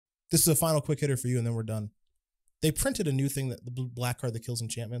This is a final quick hitter for you, and then we're done. They printed a new thing, that the black card that kills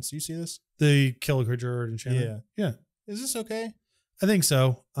enchantments. Do you see this? The kill a creature enchantment? Yeah. Is this okay? I think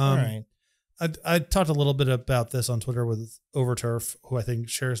so. All right. I talked a little bit about this on Twitter with Overturf, who I think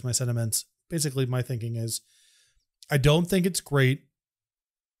shares my sentiments. Basically, my thinking is I don't think it's great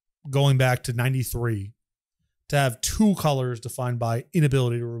going back to 93 to have 2 colors defined by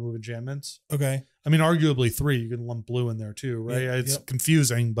inability to remove enchantments. Okay. I mean, arguably 3. You can lump blue in there too, right? Yeah, It's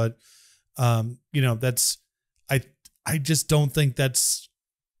confusing, but that's I just don't think that's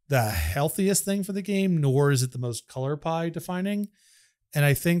the healthiest thing for the game, nor is it the most color pie defining. And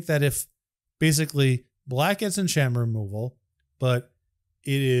I think that if basically black gets enchantment removal, but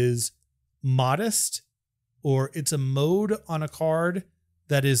it is modest, or it's a mode on a card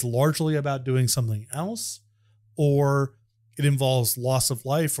that is largely about doing something else, or it involves loss of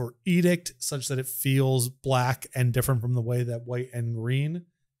life or edict such that it feels black and different from the way that white and green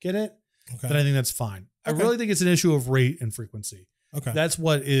get it, then I think that's fine. Okay. I really think it's an issue of rate and frequency. Okay. That's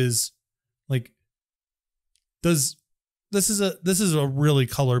what is like, this is a really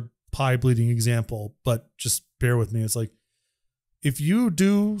color pie bleeding example, but just bear with me. It's like, if you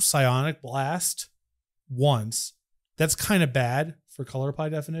do Psionic Blast once, that's kind of bad for color pie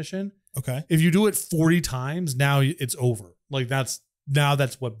definition. Okay. If you do it 40 times, now it's over. Like that's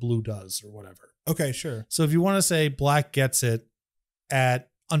what blue does or whatever. Okay, sure. So if you want to say black gets it at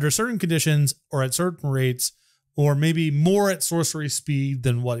under certain conditions or at certain rates, or maybe more at sorcery speed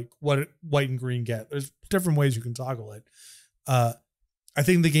than what white and green get, there's different ways you can toggle it. I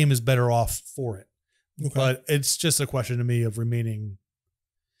think the game is better off for it. Okay. But it's just a question to me of remaining.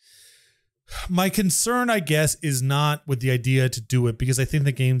 My concern, I guess, is not with the idea to do it, because I think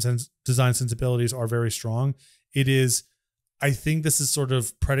the game's design sensibilities are very strong. It is, I think this is sort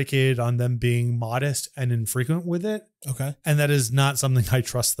of predicated on them being modest and infrequent with it. Okay. And that is not something I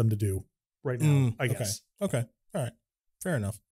trust them to do right now, I guess. Okay. All right. Fair enough.